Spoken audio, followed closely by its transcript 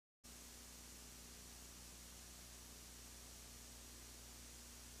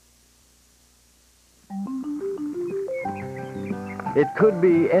It could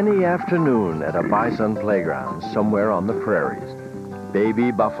be any afternoon at a bison playground somewhere on the prairies.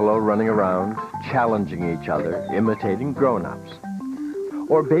 Baby buffalo running around, challenging each other, imitating grown-ups.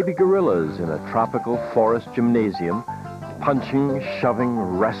 Or baby gorillas in a tropical forest gymnasium, punching, shoving,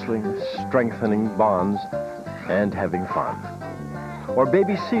 wrestling, strengthening bonds, and having fun. Or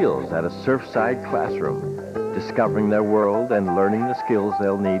baby seals at a surfside classroom, discovering their world and learning the skills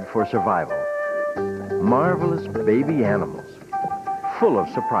they'll need for survival. Marvelous baby animals, full of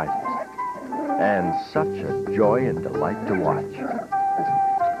surprises, and such a joy and delight to watch.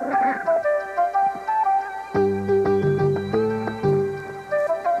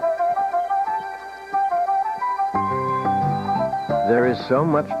 There is so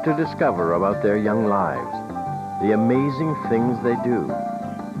much to discover about their young lives, the amazing things they do,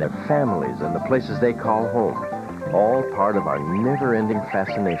 their families and the places they call home, all part of our never-ending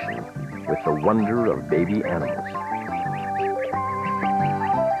fascination with the wonder of baby animals.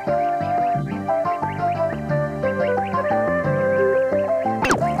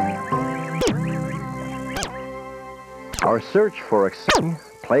 Our search for exciting,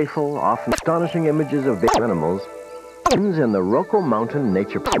 playful, often astonishing images of baby animals ends in the Roko Mountain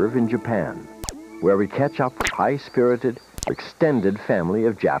Nature Preserve in Japan, where we catch up with a high-spirited, extended family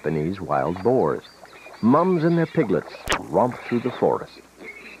of Japanese wild boars. Mums and their piglets romp through the forest.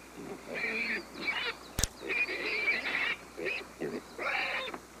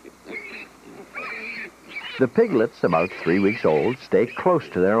 The piglets, about 3 weeks old, stay close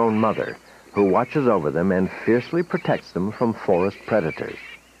to their own mother, who watches over them and fiercely protects them from forest predators.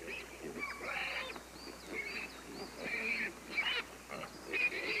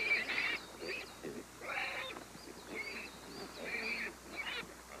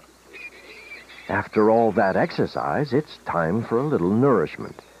 After all that exercise, it's time for a little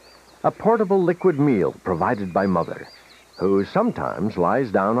nourishment. A portable liquid meal provided by Mother, who sometimes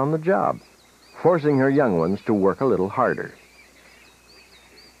lies down on the job, forcing her young ones to work a little harder.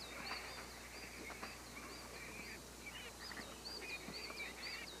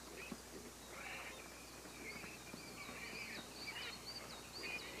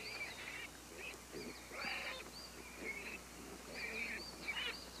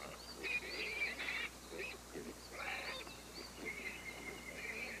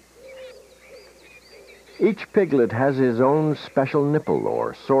 Each piglet has his own special nipple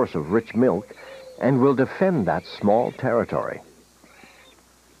or source of rich milk and will defend that small territory.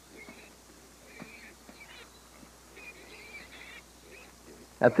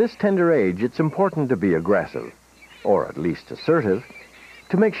 At this tender age, it's important to be aggressive, or at least assertive,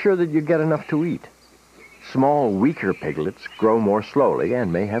 to make sure that you get enough to eat. Small, weaker piglets grow more slowly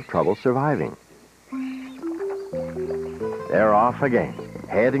and may have trouble surviving. They're off again,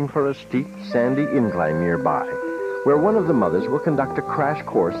 heading for a steep, sandy incline nearby, where one of the mothers will conduct a crash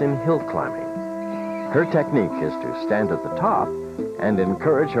course in hill climbing. Her technique is to stand at the top and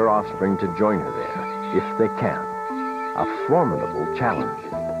encourage her offspring to join her there, if they can. A formidable challenge.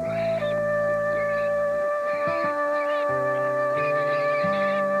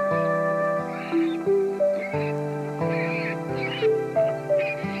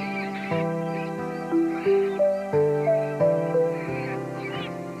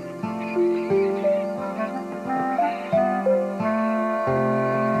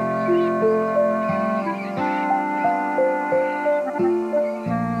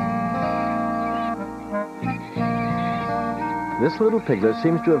 This little piglet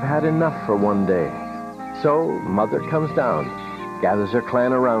seems to have had enough for one day. So Mother comes down, gathers her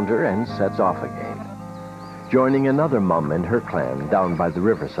clan around her, and sets off again, joining another mum and her clan down by the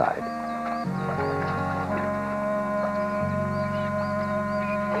riverside.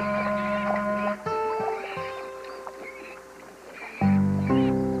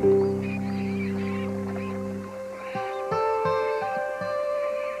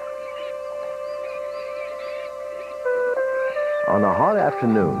 On a hot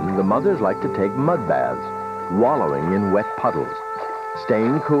afternoon, the mothers like to take mud baths, wallowing in wet puddles,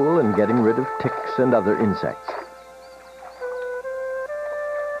 staying cool and getting rid of ticks and other insects.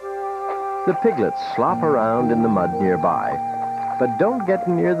 The piglets slop around in the mud nearby, but don't get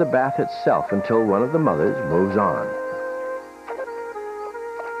near the bath itself until one of the mothers moves on.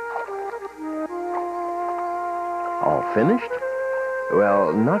 All finished?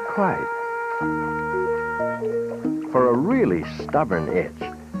 Well, not quite. For a really stubborn itch,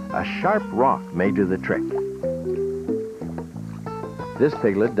 a sharp rock may do the trick. This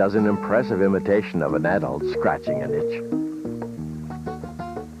piglet does an impressive imitation of an adult scratching an itch.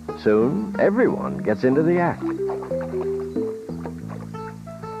 Soon, everyone gets into the act.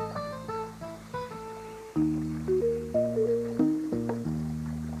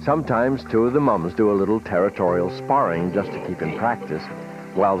 Sometimes two of the mums do a little territorial sparring just to keep in practice,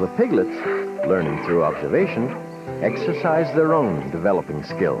 while the piglets, learning through observation, exercise their own developing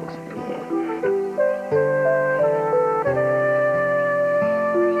skills.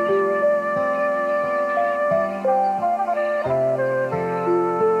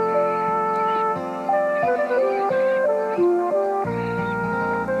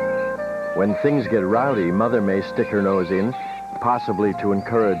 When things get rowdy, Mother may stick her nose in, possibly to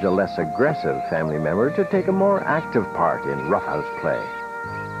encourage a less aggressive family member to take a more active part in roughhouse play.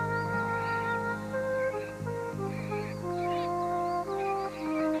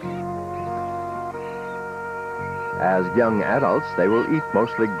 As young adults, they will eat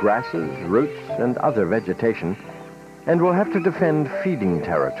mostly grasses, roots, and other vegetation, and will have to defend feeding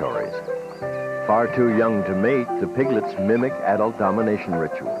territories. Far too young to mate, the piglets mimic adult domination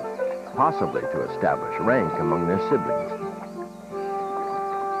rituals, possibly to establish rank among their siblings.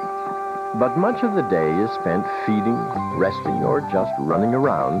 But much of the day is spent feeding, resting, or just running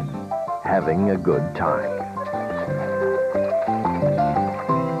around, having a good time.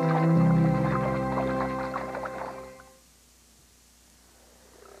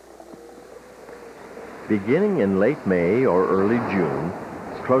 Beginning in late May or early June,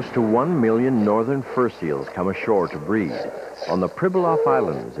 close to 1 million northern fur seals come ashore to breed on the Pribilof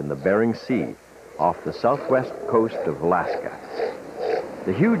Islands in the Bering Sea off the southwest coast of Alaska.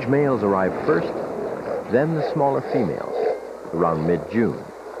 The huge males arrive first, then the smaller females, around mid-June.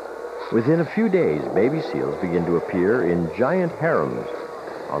 Within a few days, baby seals begin to appear in giant harems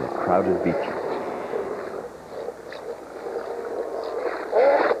on the crowded beaches.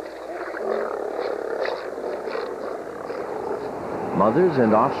 Mothers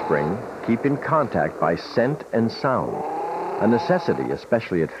and offspring keep in contact by scent and sound, a necessity,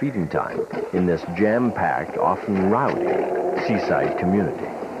 especially at feeding time, in this jam-packed, often rowdy seaside community.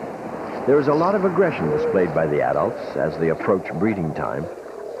 There is a lot of aggression displayed by the adults as they approach breeding time.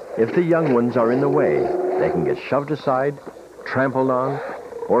 If the young ones are in the way, they can get shoved aside, trampled on,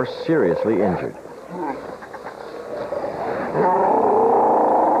 or seriously injured.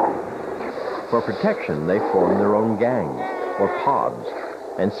 For protection, they form their own gangs, or pods,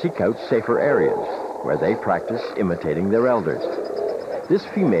 and seek out safer areas where they practice imitating their elders. This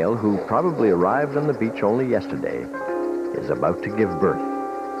female, who probably arrived on the beach only yesterday, is about to give birth.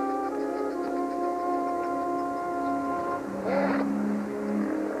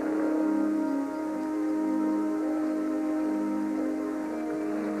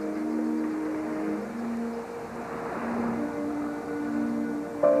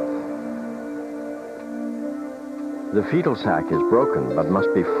 The fetal sac is broken, but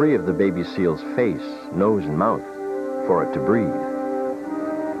must be free of the baby seal's face, nose, and mouth for it to breathe.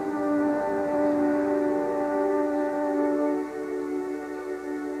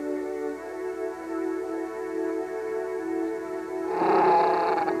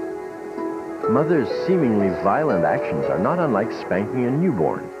 Mother's seemingly violent actions are not unlike spanking a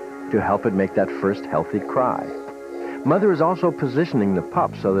newborn to help it make that first healthy cry. Mother is also positioning the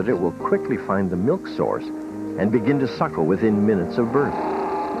pup so that it will quickly find the milk source and begin to suckle within minutes of birth.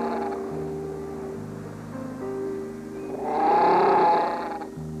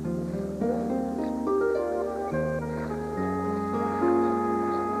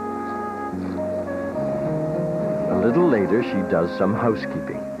 A little later, she does some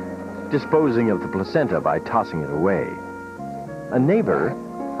housekeeping, disposing of the placenta by tossing it away. A neighbor,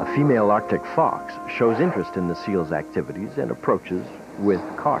 a female Arctic fox, shows interest in the seal's activities and approaches with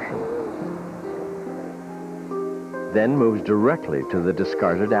caution. Then moves directly to the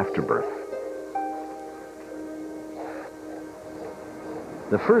discarded afterbirth.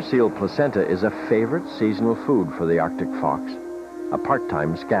 The fur seal placenta is a favorite seasonal food for the Arctic fox, a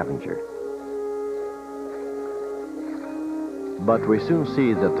part-time scavenger. But we soon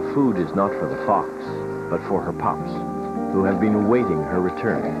see that the food is not for the fox, but for her pups, who have been waiting her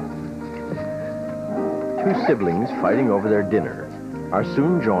return. Two siblings fighting over their dinner are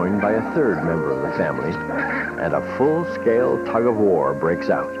soon joined by a third member of the family, and a full-scale tug-of-war breaks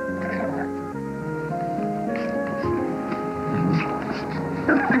out.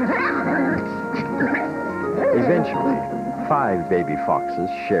 Eventually, 5 baby foxes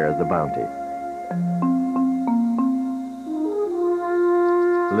share the bounty.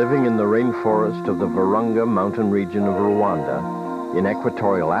 Living in the rainforest of the Virunga mountain region of Rwanda, in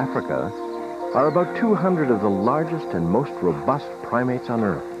equatorial Africa, are about 200 of the largest and most robust primates on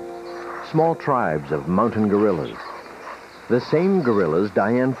Earth. Small tribes of mountain gorillas. The same gorillas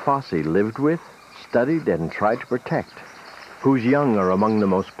Diane Fossey lived with, studied, and tried to protect, whose young are among the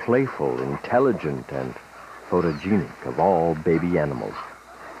most playful, intelligent, and photogenic of all baby animals.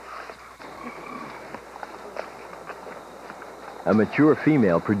 A mature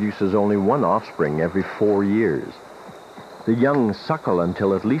female produces only one offspring every 4 years. The young suckle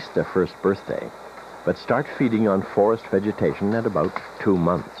until at least their first birthday, but start feeding on forest vegetation at about 2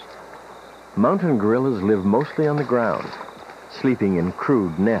 months. Mountain gorillas live mostly on the ground, sleeping in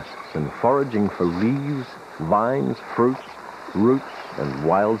crude nests and foraging for leaves, vines, fruits, roots, and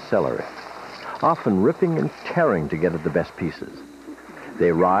wild celery, often ripping and tearing to get at the best pieces.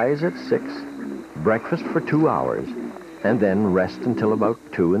 They rise at 6, breakfast for 2 hours, and then rest until about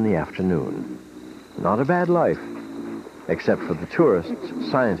 2 in the afternoon. Not a bad life, except for the tourists,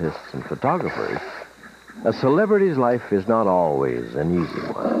 scientists, and photographers. A celebrity's life is not always an easy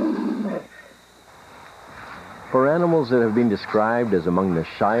one. For animals that have been described as among the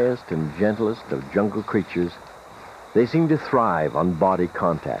shyest and gentlest of jungle creatures, they seem to thrive on body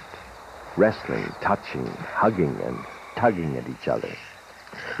contact, wrestling, touching, hugging, and tugging at each other.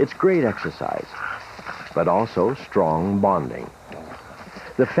 It's great exercise, but also strong bonding.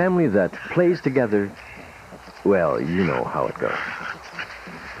 The family that plays together, well, you know how it goes.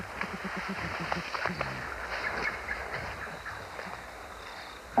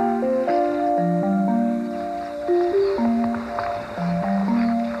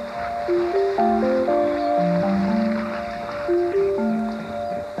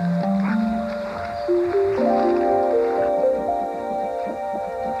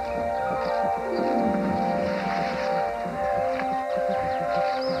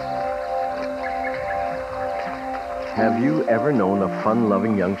 Have you ever known a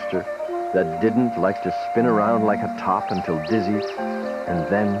fun-loving youngster that didn't like to spin around like a top until dizzy and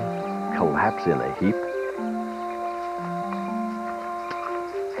then collapse in a heap?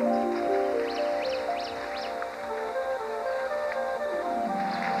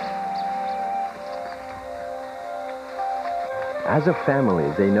 As a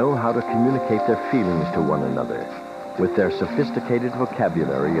family, they know how to communicate their feelings to one another with their sophisticated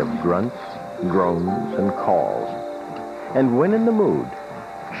vocabulary of grunts, groans, and calls. And when in the mood,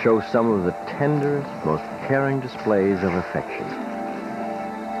 show some of the tenderest, most caring displays of affection.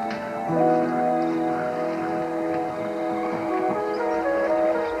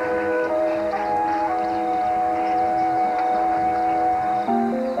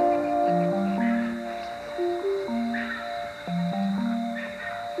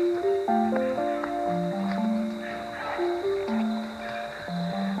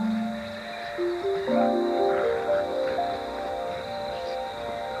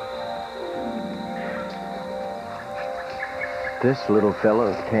 This little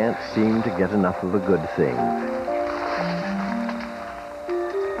fellow can't seem to get enough of a good thing.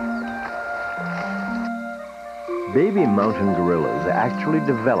 Baby mountain gorillas actually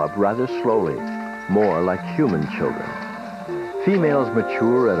develop rather slowly, more like human children. Females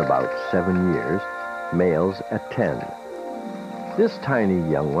mature at about 7 years, males at 10. This tiny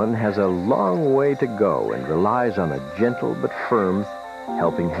young one has a long way to go and relies on a gentle but firm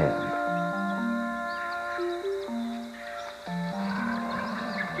helping hand.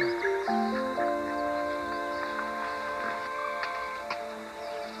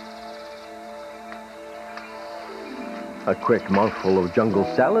 A quick mouthful of jungle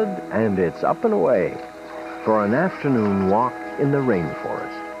salad, and it's up and away for an afternoon walk in the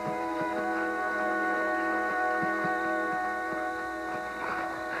rainforest.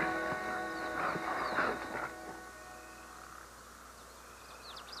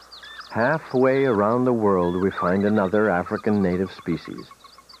 Halfway around the world, we find another African native species,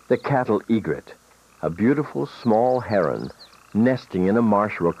 the cattle egret, a beautiful small heron nesting in a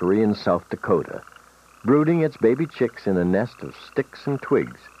marsh rookery in South Dakota, brooding its baby chicks in a nest of sticks and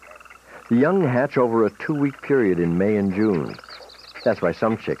twigs. The young hatch over a 2-week period in May and June. That's why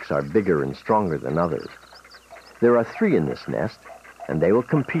some chicks are bigger and stronger than others. There are 3 in this nest, and they will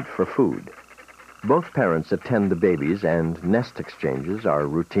compete for food. Both parents attend the babies, and nest exchanges are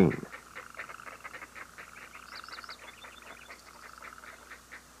routine.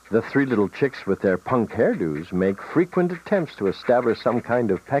 The 3 little chicks with their punk hairdos make frequent attempts to establish some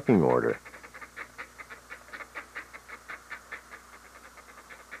kind of pecking order.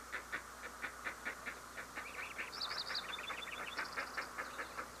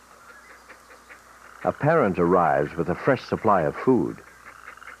 A parent arrives with a fresh supply of food.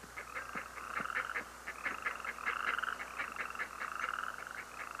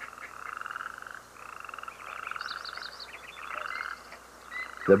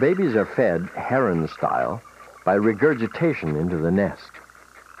 The babies are fed heron style by regurgitation into the nest.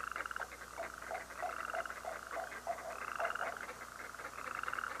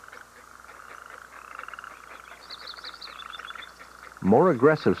 More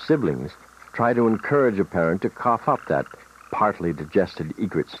aggressive siblings try to encourage a parent to cough up that partly digested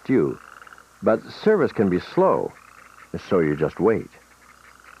egret stew, but service can be slow, so you just wait.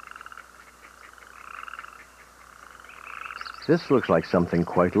 This looks like something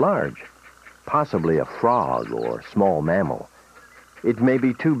quite large, possibly a frog or small mammal. It may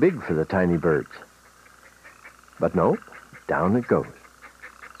be too big for the tiny birds. But no, down it goes.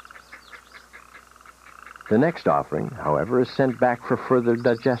 The next offering, however, is sent back for further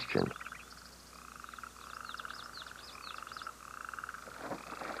digestion.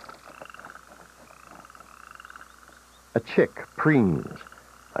 A chick preens,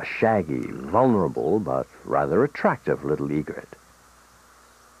 a shaggy, vulnerable, but rather attractive little egret.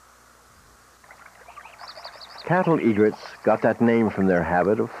 Cattle egrets got that name from their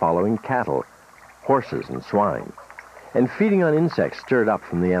habit of following cattle, horses and swine, and feeding on insects stirred up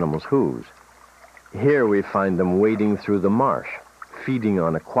from the animals' hooves. Here we find them wading through the marsh, feeding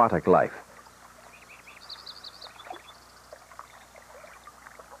on aquatic life.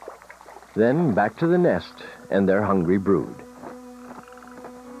 Then back to the nest and their hungry brood.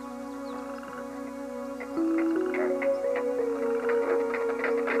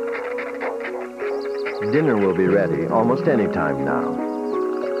 Dinner will be ready almost any time now.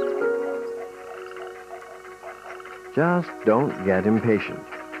 Just don't get impatient.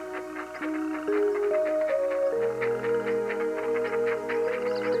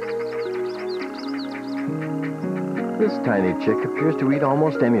 This tiny chick appears to eat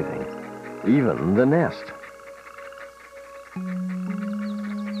almost anything, even the nest.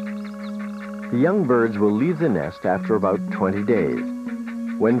 The young birds will leave the nest after about 20 days.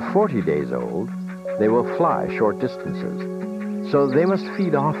 When 40 days old, they will fly short distances, so they must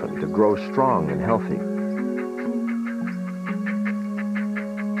feed often to grow strong and healthy.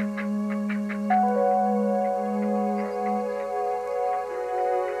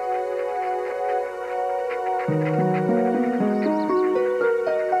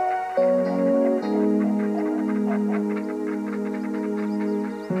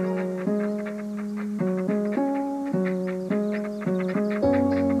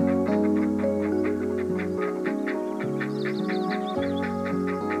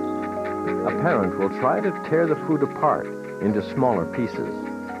 A parent will try to tear the food apart into smaller pieces.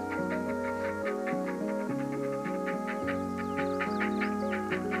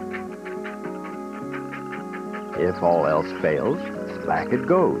 If all else fails, back it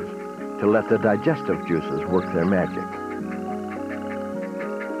goes to let the digestive juices work their magic.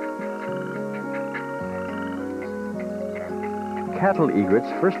 Cattle egrets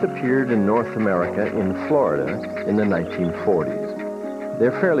first appeared in North America in Florida in the 1940s.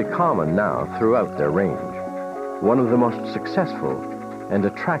 They're fairly common now throughout their range, one of the most successful and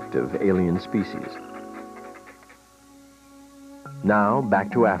attractive alien species. Now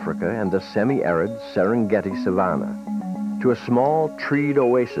back to Africa and the semi-arid Serengeti savanna, to a small treed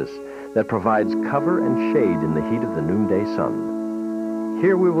oasis that provides cover and shade in the heat of the noonday sun.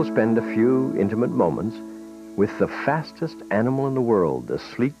 Here we will spend a few intimate moments with the fastest animal in the world, the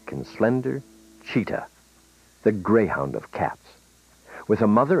sleek and slender cheetah, the greyhound of cats, with a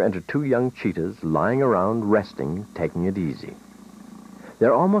mother and her two young cheetahs lying around resting, taking it easy.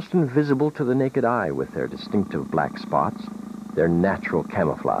 They're almost invisible to the naked eye with their distinctive black spots, their natural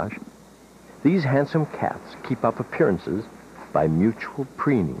camouflage. These handsome cats keep up appearances by mutual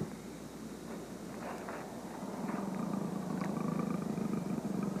preening.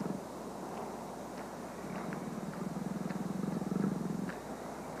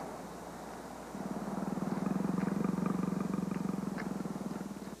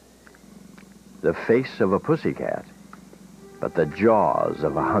 The face of a pussycat, but the jaws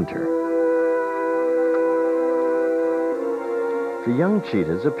of a hunter. The young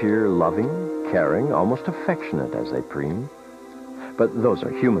cheetahs appear loving, caring, almost affectionate as they preen. But those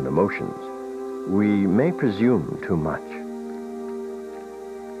are human emotions. We may presume too much.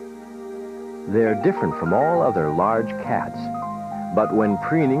 They're different from all other large cats, but when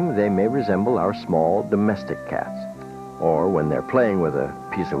preening they may resemble our small domestic cats, or when they're playing with a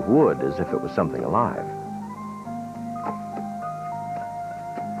piece of wood as if it was something alive.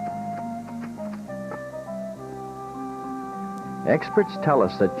 Experts tell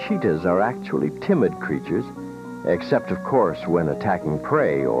us that cheetahs are actually timid creatures, except, of course, when attacking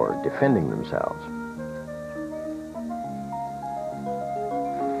prey or defending themselves.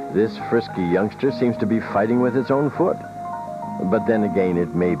 This frisky youngster seems to be fighting with its own foot. But then again,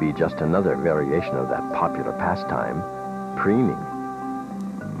 it may be just another variation of that popular pastime, preening.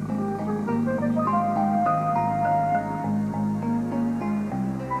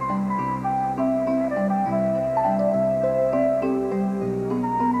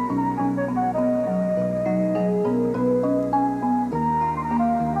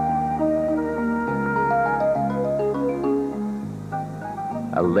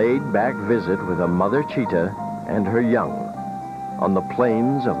 A laid-back visit with a mother cheetah and her young on the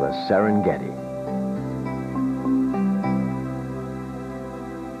plains of the Serengeti.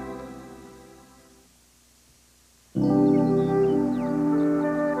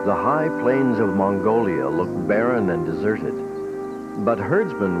 The high plains of Mongolia look barren and deserted, but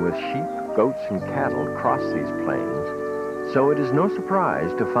herdsmen with sheep, goats, and cattle cross these plains, so it is no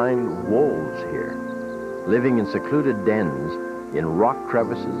surprise to find wolves here, living in secluded dens, in rock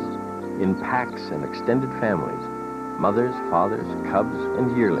crevices, in packs and extended families, mothers, fathers, cubs,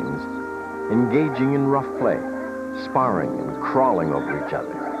 and yearlings, engaging in rough play, sparring and crawling over each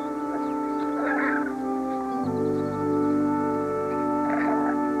other.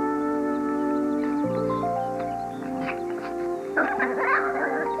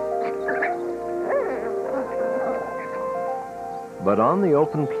 But on the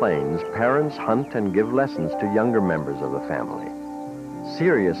open plains, parents hunt and give lessons to younger members of the family.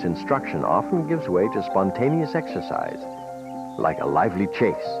 Serious instruction often gives way to spontaneous exercise, like a lively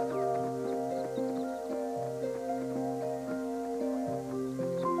chase.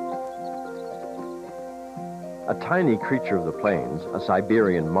 A tiny creature of the plains, a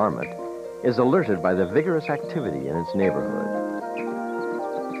Siberian marmot, is alerted by the vigorous activity in its neighborhood.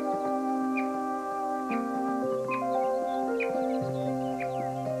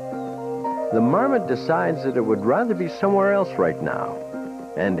 The marmot decides that it would rather be somewhere else right now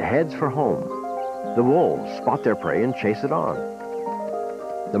and heads for home. The wolves spot their prey and chase it on.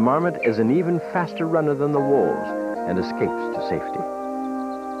 The marmot is an even faster runner than the wolves and escapes to safety.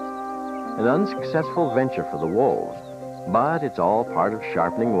 An unsuccessful venture for the wolves, but it's all part of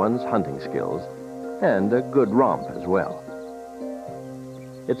sharpening one's hunting skills and a good romp as well.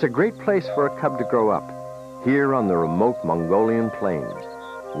 It's a great place for a cub to grow up, here on the remote Mongolian plains,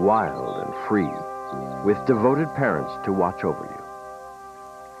 wild and free, with devoted parents to watch over you.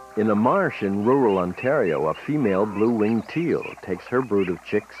 In a marsh in rural Ontario, a female blue-winged teal takes her brood of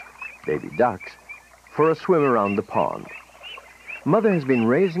chicks, baby ducks, for a swim around the pond. Mother has been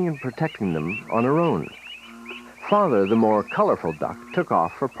raising and protecting them on her own. Father, the more colorful duck, took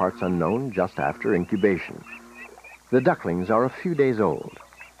off for parts unknown just after incubation. The ducklings are a few days old.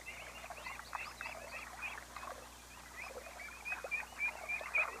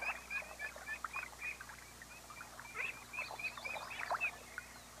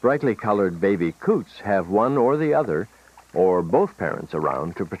 Brightly colored baby coots have one or the other, or both parents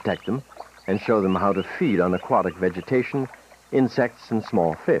around to protect them and show them how to feed on aquatic vegetation, insects, and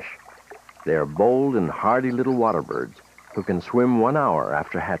small fish. They are bold and hardy little water birds who can swim 1 hour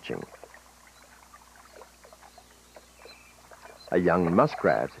after hatching. A young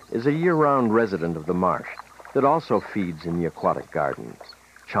muskrat is a year-round resident of the marsh that also feeds in the aquatic garden,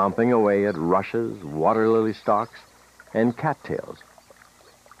 chomping away at rushes, water lily stalks, and cattails.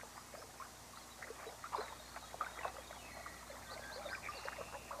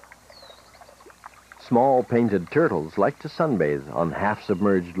 Small painted turtles like to sunbathe on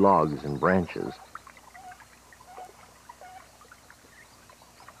half-submerged logs and branches.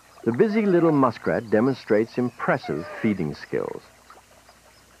 The busy little muskrat demonstrates impressive feeding skills.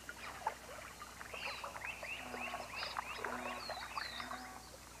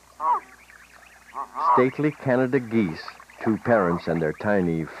 Stately Canada geese, 2 parents and their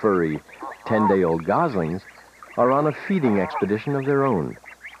tiny, furry, 10-day-old goslings, are on a feeding expedition of their own.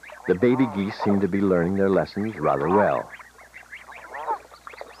 The baby geese seem to be learning their lessons rather well.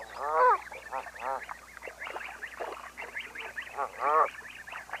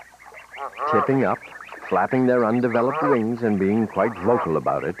 Tipping up, flapping their undeveloped wings and being quite vocal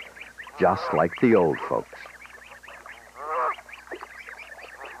about it, just like the old folks.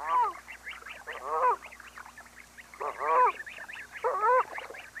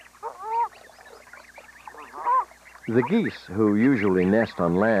 The geese, who usually nest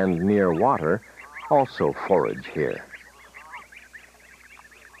on land near water, also forage here.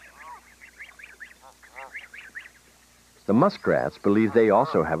 The muskrats believe they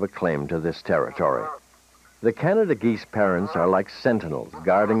also have a claim to this territory. The Canada geese parents are like sentinels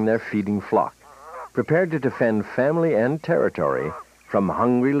guarding their feeding flock, prepared to defend family and territory from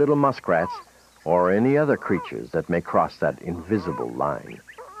hungry little muskrats or any other creatures that may cross that invisible line.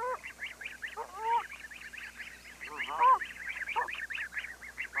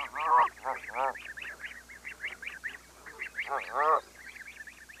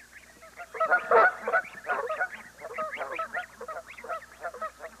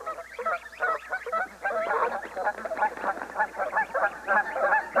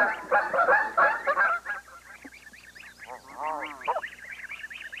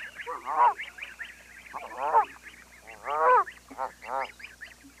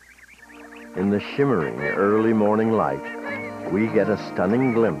 In the shimmering early morning light, we get a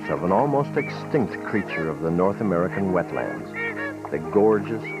stunning glimpse of an almost extinct creature of the North American wetlands, the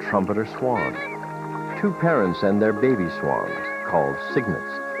gorgeous trumpeter swan. Two parents and their baby swans, called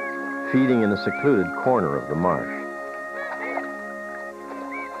cygnets, feeding in a secluded corner of the marsh.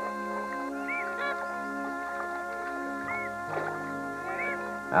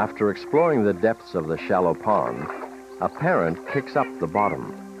 After exploring the depths of the shallow pond, a parent kicks up the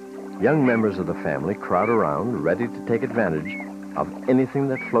bottom. Young members of the family crowd around, ready to take advantage of anything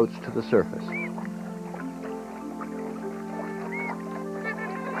that floats to the surface.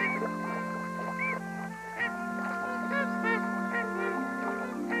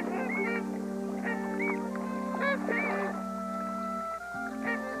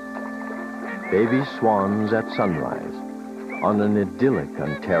 Baby swans at sunrise on an idyllic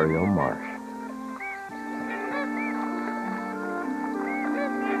Ontario marsh.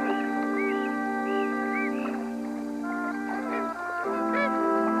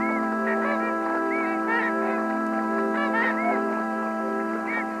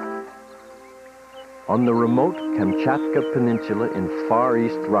 On the remote Kamchatka Peninsula in Far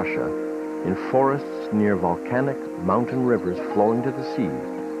East Russia, in forests near volcanic mountain rivers flowing to the sea,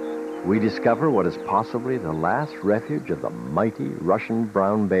 we discover what is possibly the last refuge of the mighty Russian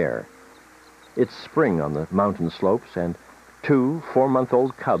brown bear. It's spring on the mountain slopes, and 2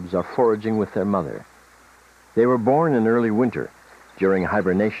 4-month-old cubs are foraging with their mother. They were born in early winter during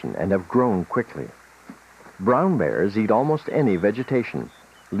hibernation and have grown quickly. Brown bears eat almost any vegetation,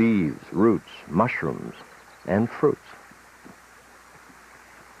 leaves, roots, mushrooms, and fruits.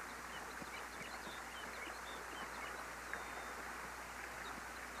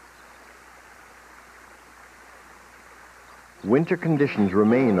 Winter conditions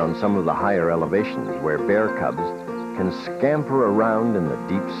remain on some of the higher elevations where bear cubs can scamper around in the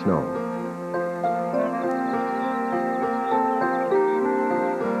deep snow.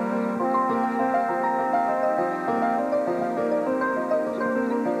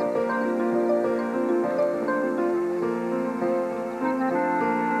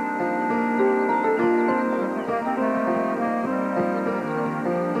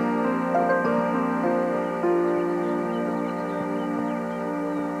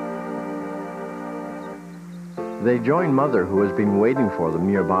 They join Mother, who has been waiting for them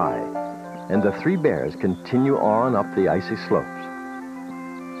nearby, and the 3 bears continue on up the icy slopes.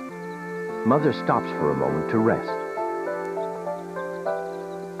 Mother stops for a moment to rest.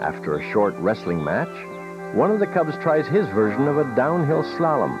 After a short wrestling match, one of the cubs tries his version of a downhill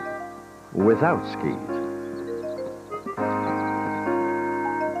slalom without skis.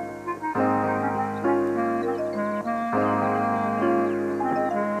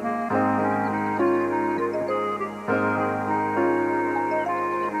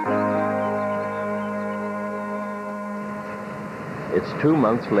 It's 2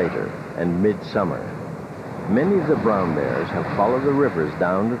 months later and midsummer. Many of the brown bears have followed the rivers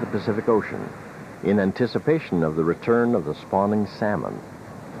down to the Pacific Ocean in anticipation of the return of the spawning salmon.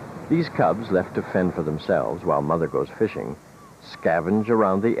 These cubs, left to fend for themselves while Mother goes fishing, scavenge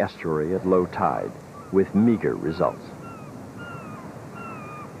around the estuary at low tide with meager results.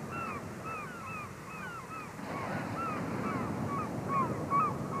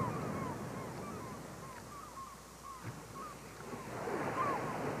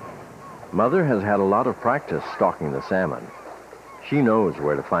 Mother has had a lot of practice stalking the salmon. She knows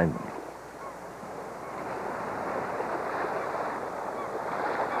where to find them.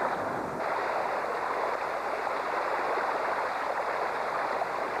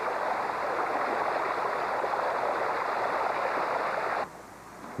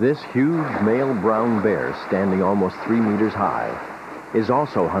 This huge male brown bear, standing almost 3 meters high, is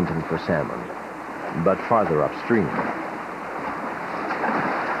also hunting for salmon, but farther upstream.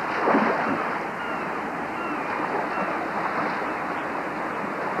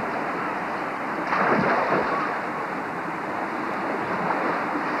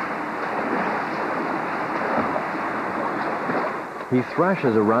 He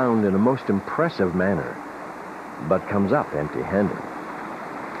thrashes around in a most impressive manner, but comes up empty-handed.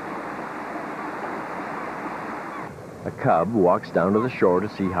 A cub walks down to the shore to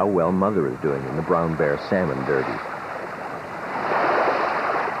see how well Mother is doing in the brown bear salmon derby.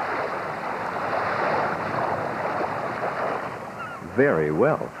 Very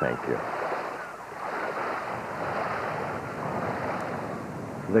well, thank you.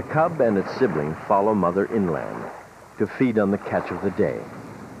 The cub and its sibling follow Mother inland to feed on the catch of the day.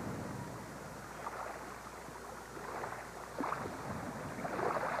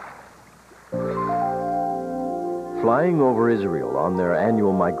 Flying over Israel on their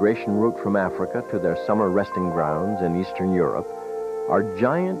annual migration route from Africa to their summer resting grounds in Eastern Europe are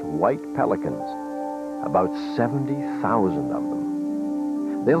giant white pelicans, about 70,000 of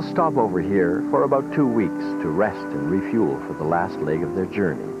them. They'll stop over here for about 2 weeks to rest and refuel for the last leg of their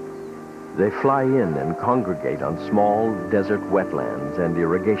journey. They fly in and congregate on small desert wetlands and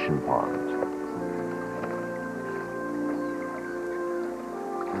irrigation ponds.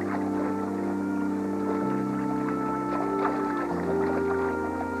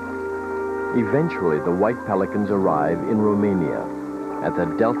 Eventually, the white pelicans arrive in Romania, at the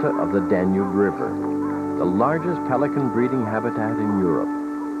delta of the Danube River, the largest pelican breeding habitat in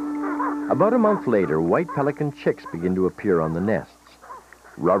Europe. About a month later, white pelican chicks begin to appear on the nests.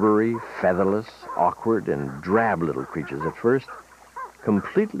 Rubbery, featherless, awkward, and drab little creatures at first,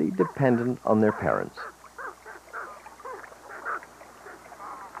 completely dependent on their parents.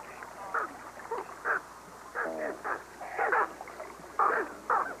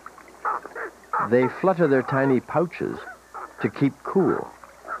 They flutter their tiny pouches to keep cool.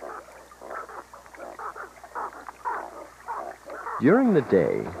 During the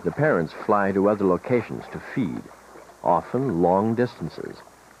day, the parents fly to other locations to feed, often long distances.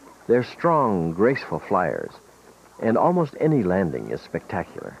 They're strong, graceful flyers, and almost any landing is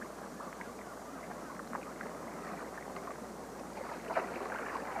spectacular.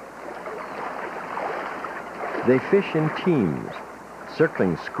 They fish in teams,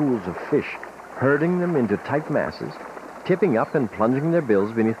 circling schools of fish, herding them into tight masses, tipping up and plunging their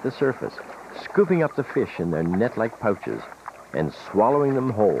bills beneath the surface, scooping up the fish in their net-like pouches, and swallowing them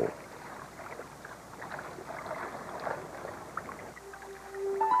whole.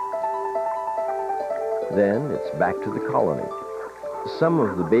 Then it's back to the colony. Some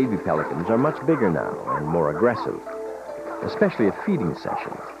of the baby pelicans are much bigger now and more aggressive, especially at feeding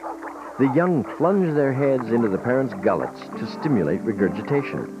sessions. The young plunge their heads into the parents' gullets to stimulate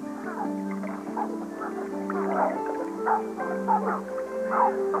regurgitation.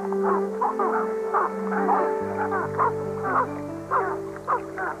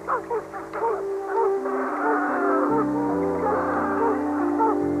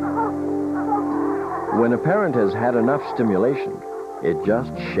 When a parent has had enough stimulation, it just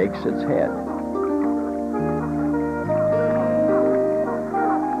shakes its head.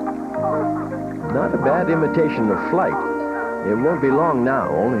 Not a bad imitation of flight. It won't be long now,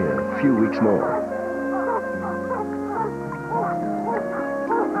 only a few weeks more.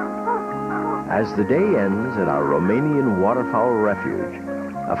 As the day ends at our Romanian waterfowl refuge,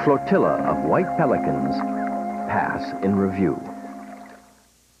 a flotilla of white pelicans pass in review.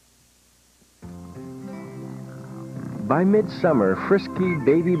 By midsummer, frisky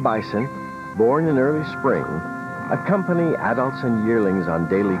baby bison, born in early spring, accompany adults and yearlings on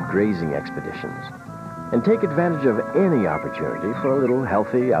daily grazing expeditions and take advantage of any opportunity for a little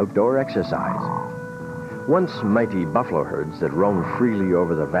healthy outdoor exercise. Once mighty buffalo herds that roam freely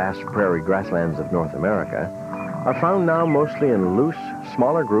over the vast prairie grasslands of North America are found now mostly in loose,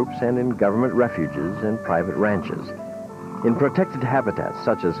 smaller groups and in government refuges and private ranches. In protected habitats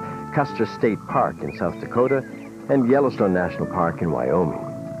such as Custer State Park in South Dakota and Yellowstone National Park in Wyoming.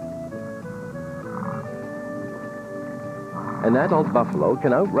 An adult buffalo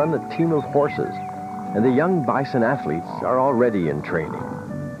can outrun a team of horses, and the young bison athletes are already in training.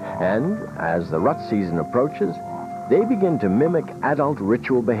 And as the rut season approaches, they begin to mimic adult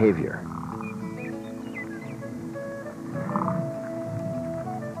ritual behavior.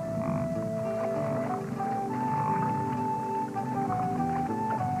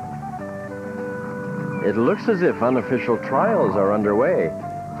 It looks as if unofficial trials are underway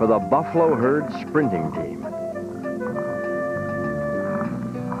for the buffalo herd sprinting team.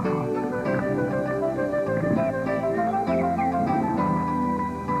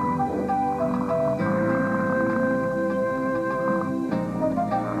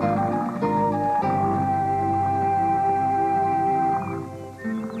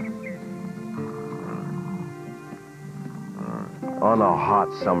 On a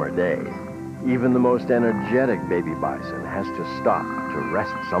hot summer day, even the most energetic baby bison has to stop to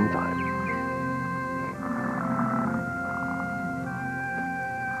rest sometime.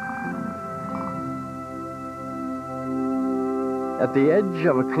 At the edge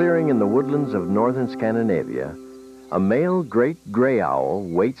of a clearing in the woodlands of northern Scandinavia, a male great gray owl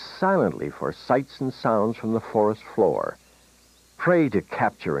waits silently for sights and sounds from the forest floor, prey to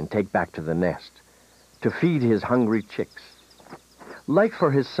capture and take back to the nest, to feed his hungry chicks. Light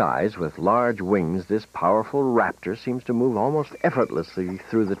for his size, with large wings, this powerful raptor seems to move almost effortlessly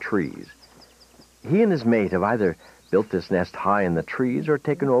through the trees. He and his mate have either built this nest high in the trees or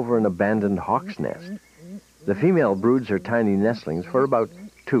taken over an abandoned hawk's nest. The female broods her tiny nestlings for about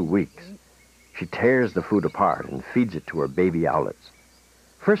 2 weeks. She tears the food apart and feeds it to her baby owlets.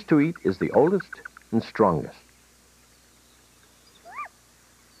 First to eat is the oldest and strongest.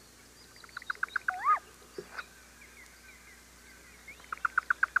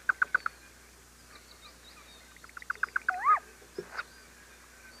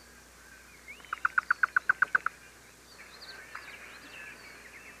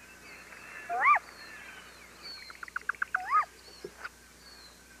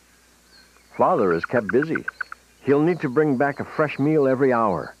 Father is kept busy. He'll need to bring back a fresh meal every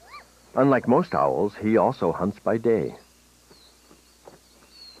hour. Unlike most owls, he also hunts by day.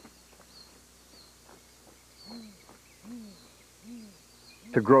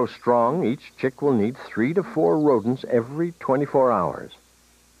 To grow strong, each chick will need 3 to 4 rodents every 24 hours.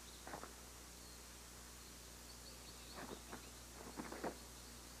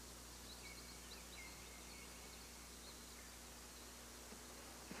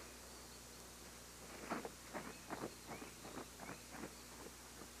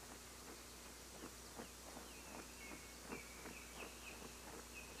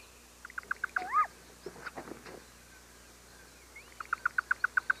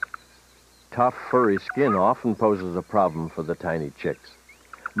 Tough, furry skin often poses a problem for the tiny chicks.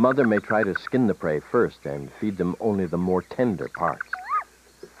 Mother may try to skin the prey first and feed them only the more tender parts.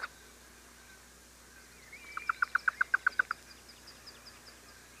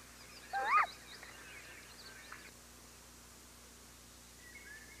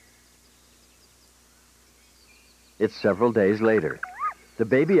 It's several days later. The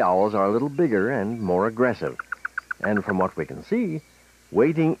baby owls are a little bigger and more aggressive, and from what we can see,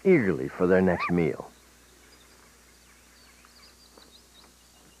 waiting eagerly for their next meal.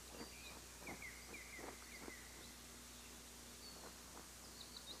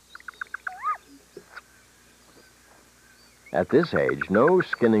 At this age, no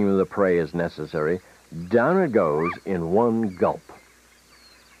skinning of the prey is necessary. Down it goes in one gulp.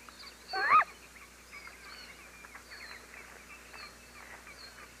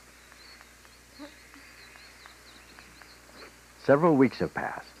 Several weeks have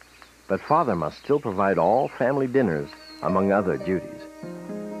passed, but Father must still provide all family dinners, among other duties.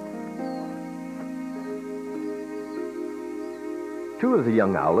 2 of the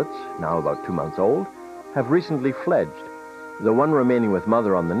young owlets, now about 2 months old, have recently fledged. The one remaining with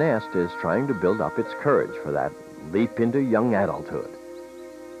Mother on the nest is trying to build up its courage for that leap into young adulthood.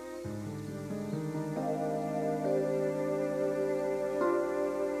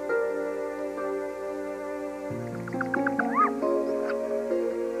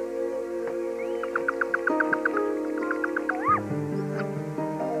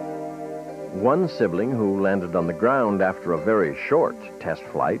 One sibling who landed on the ground after a very short test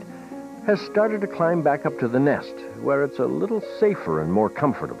flight has started to climb back up to the nest, where it's a little safer and more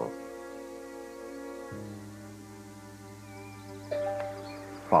comfortable.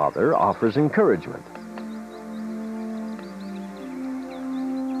 Father offers encouragement.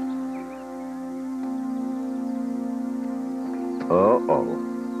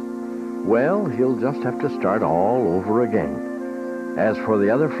 Uh-oh. Well, he'll just have to start all over again. As for the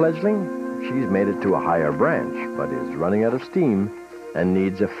other fledgling, she's made it to a higher branch, but is running out of steam and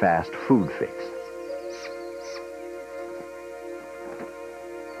needs a fast food fix.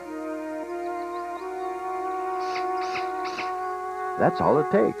 That's all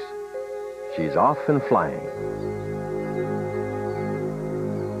it takes. She's off and flying.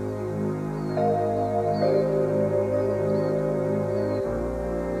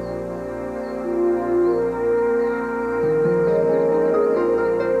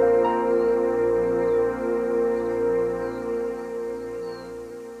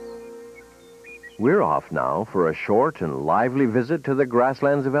 We're off now for a short and lively visit to the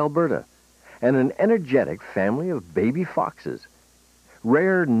grasslands of Alberta and an energetic family of baby foxes,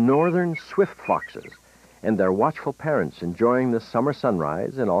 rare northern swift foxes, and their watchful parents enjoying the summer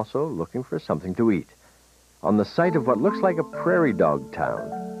sunrise and also looking for something to eat on the site of what looks like a prairie dog town.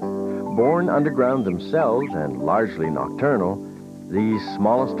 Born underground themselves and largely nocturnal, these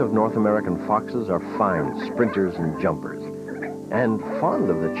smallest of North American foxes are fine sprinters and jumpers and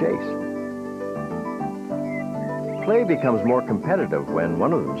fond of the chase. Play becomes more competitive when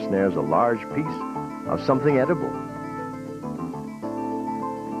one of them snares a large piece of something edible.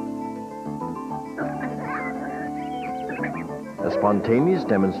 A spontaneous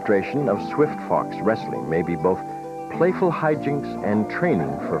demonstration of swift fox wrestling may be both playful hijinks and training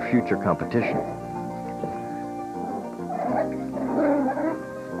for future competition.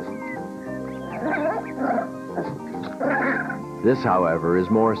 This, however, is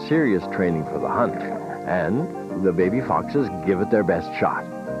more serious training for the hunt. and the baby foxes give it their best shot.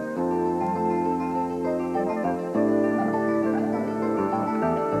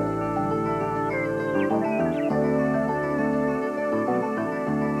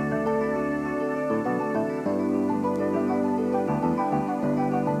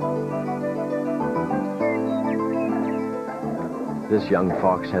 This young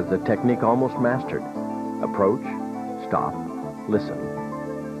fox has the technique almost mastered. Approach, stop,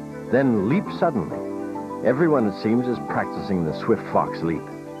 listen. Then leap suddenly. Everyone, it seems, is practicing the swift fox leap.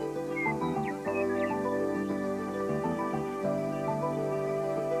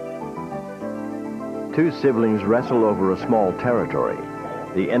 Two siblings wrestle over a small territory,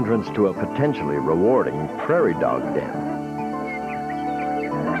 the entrance to a potentially rewarding prairie dog den.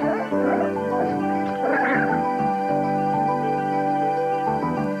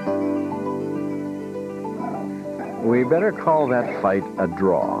 We better call that fight a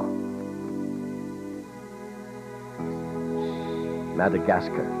draw.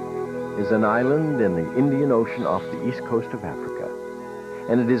 Madagascar is an island in the Indian Ocean off the east coast of Africa,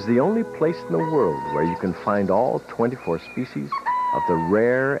 and it is the only place in the world where you can find all 24 species of the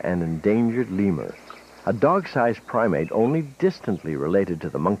rare and endangered lemur, a dog-sized primate only distantly related to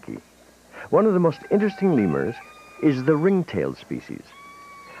the monkey. One of the most interesting lemurs is the ring-tailed species.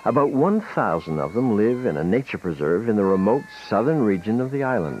 About 1,000 of them live in a nature preserve in the remote southern region of the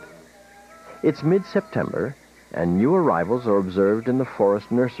island. It's mid-September, and new arrivals are observed in the forest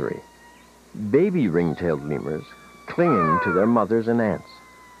nursery. Baby ring-tailed lemurs clinging to their mothers and aunts.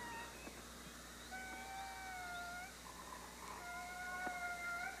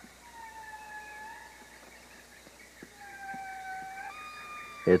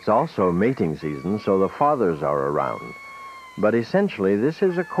 It's also mating season, so the fathers are around. But essentially, this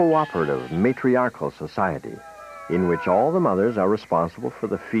is a cooperative, matriarchal society in which all the mothers are responsible for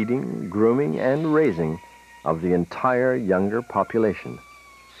the feeding, grooming, and raising of the entire younger population.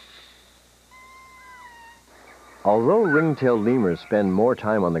 Although ring-tailed lemurs spend more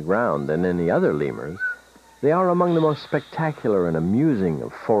time on the ground than any other lemurs, they are among the most spectacular and amusing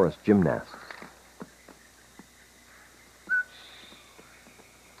of forest gymnasts.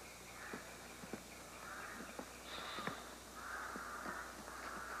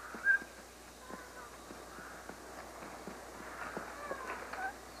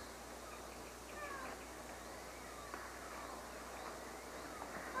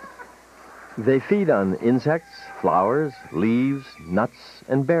 They feed on insects, flowers, leaves, nuts,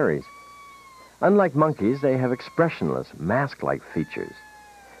 and berries. Unlike monkeys, they have expressionless, mask-like features.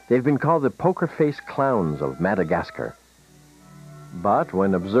 They've been called the poker-faced clowns of Madagascar. But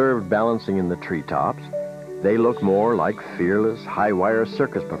when observed balancing in the treetops, they look more like fearless, high-wire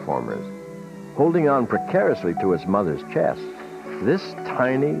circus performers. Holding on precariously to its mother's chest, this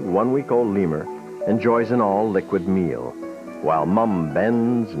tiny, one-week-old lemur enjoys an all-liquid meal, while Mum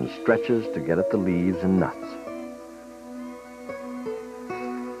bends and stretches to get at the leaves and nuts.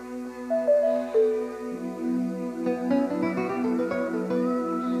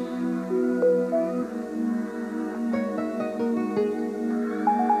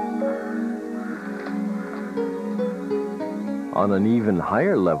 On an even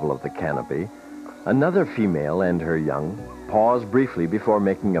higher level of the canopy, another female and her young pause briefly before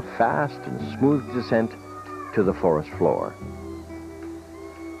making a fast and smooth descent to the forest floor,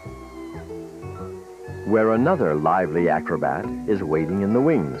 where another lively acrobat is waiting in the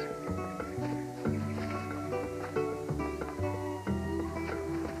wings.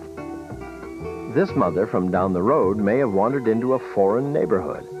 This mother from down the road may have wandered into a foreign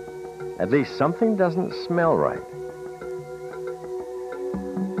neighborhood. At least something doesn't smell right.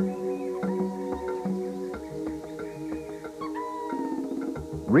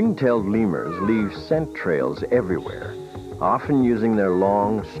 Ring-tailed lemurs leave scent trails everywhere, often using their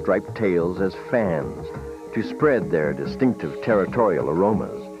long, striped tails as fans to spread their distinctive territorial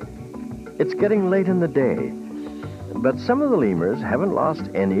aromas. It's getting late in the day, but some of the lemurs haven't lost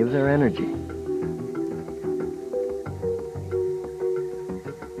any of their energy.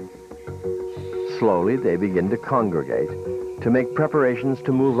 Slowly, they begin to congregate to make preparations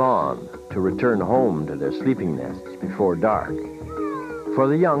to move on, to return home to their sleeping nests before dark. For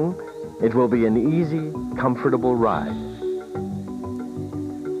the young, it will be an easy, comfortable ride.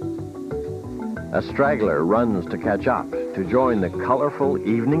 A straggler runs to catch up, to join the colorful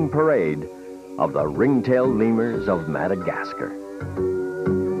evening parade of the ring-tailed lemurs of Madagascar.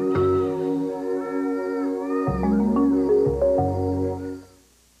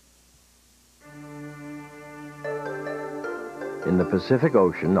 In the Pacific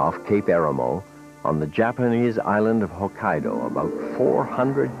Ocean off Cape Aramo, on the Japanese island of Hokkaido, about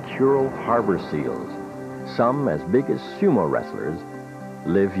 400 Kuro harbor seals Some, as big as sumo wrestlers,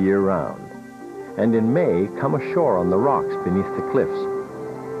 live year-round, and in May come ashore on the rocks beneath the cliffs,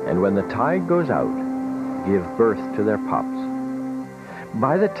 and when the tide goes out, give birth to their pups.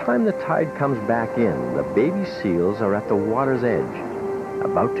 By the time the tide comes back in, the baby seals are at the water's edge,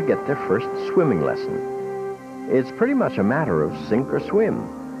 about to get their first swimming lesson. It's pretty much a matter of sink or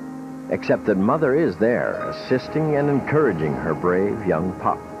swim, except that Mother is there, assisting and encouraging her brave young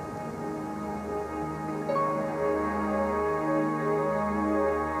pup.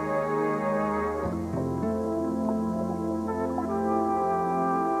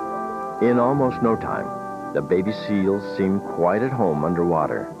 In almost no time, the baby seals seem quite at home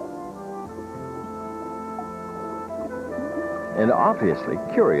underwater, and obviously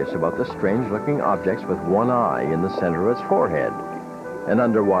curious about the strange-looking objects with one eye in the center of its forehead, an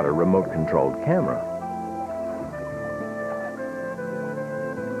underwater remote-controlled camera.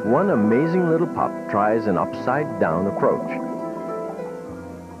 One amazing little pup tries an upside-down approach.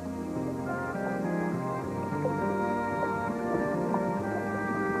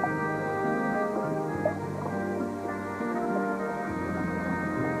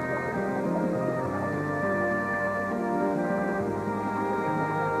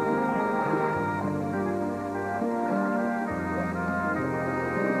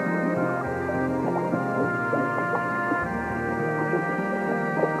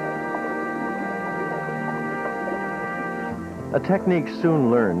 A technique soon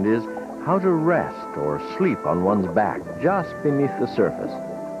learned is how to rest or sleep on one's back just beneath the surface.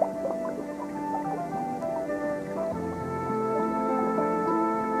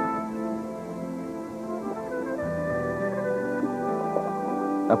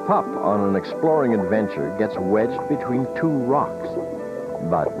 A pup on an exploring adventure gets wedged between two rocks,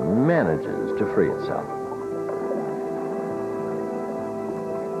 but manages to free itself.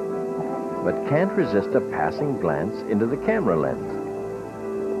 But can't resist a passing glance into the camera lens.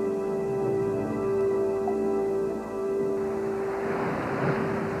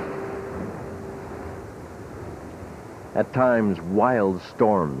 At times, wild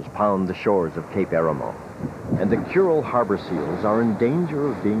storms pound the shores of Cape Eremo, and the Curel harbor seals are in danger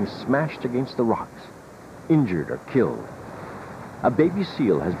of being smashed against the rocks, injured or killed. A baby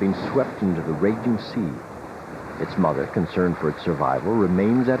seal has been swept into the raging sea. Its mother, concerned for its survival,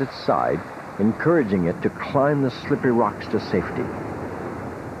 remains at its side, encouraging it to climb the slippery rocks to safety.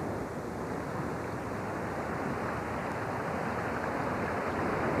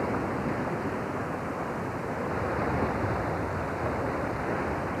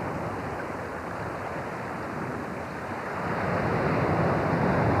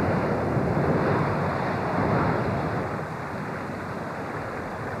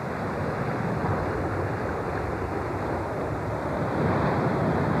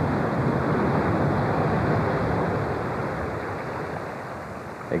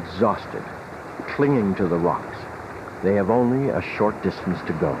 Exhausted, clinging to the rocks, they have only a short distance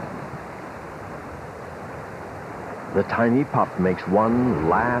to go. The tiny pup makes one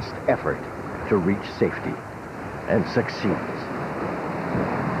last effort to reach safety, and succeeds.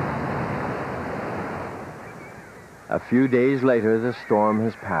 A few days later, the storm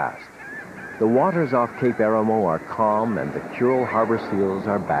has passed. The waters off Cape Eremo are calm, and the Curel harbor seals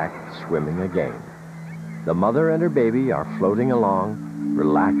are back swimming again. The mother and her baby are floating along,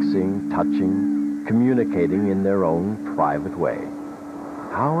 relaxing, touching, communicating in their own private way.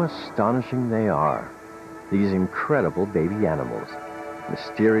 How astonishing they are, these incredible baby animals.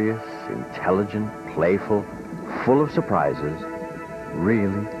 Mysterious, intelligent, playful, full of surprises,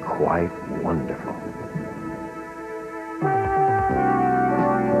 really quite wonderful.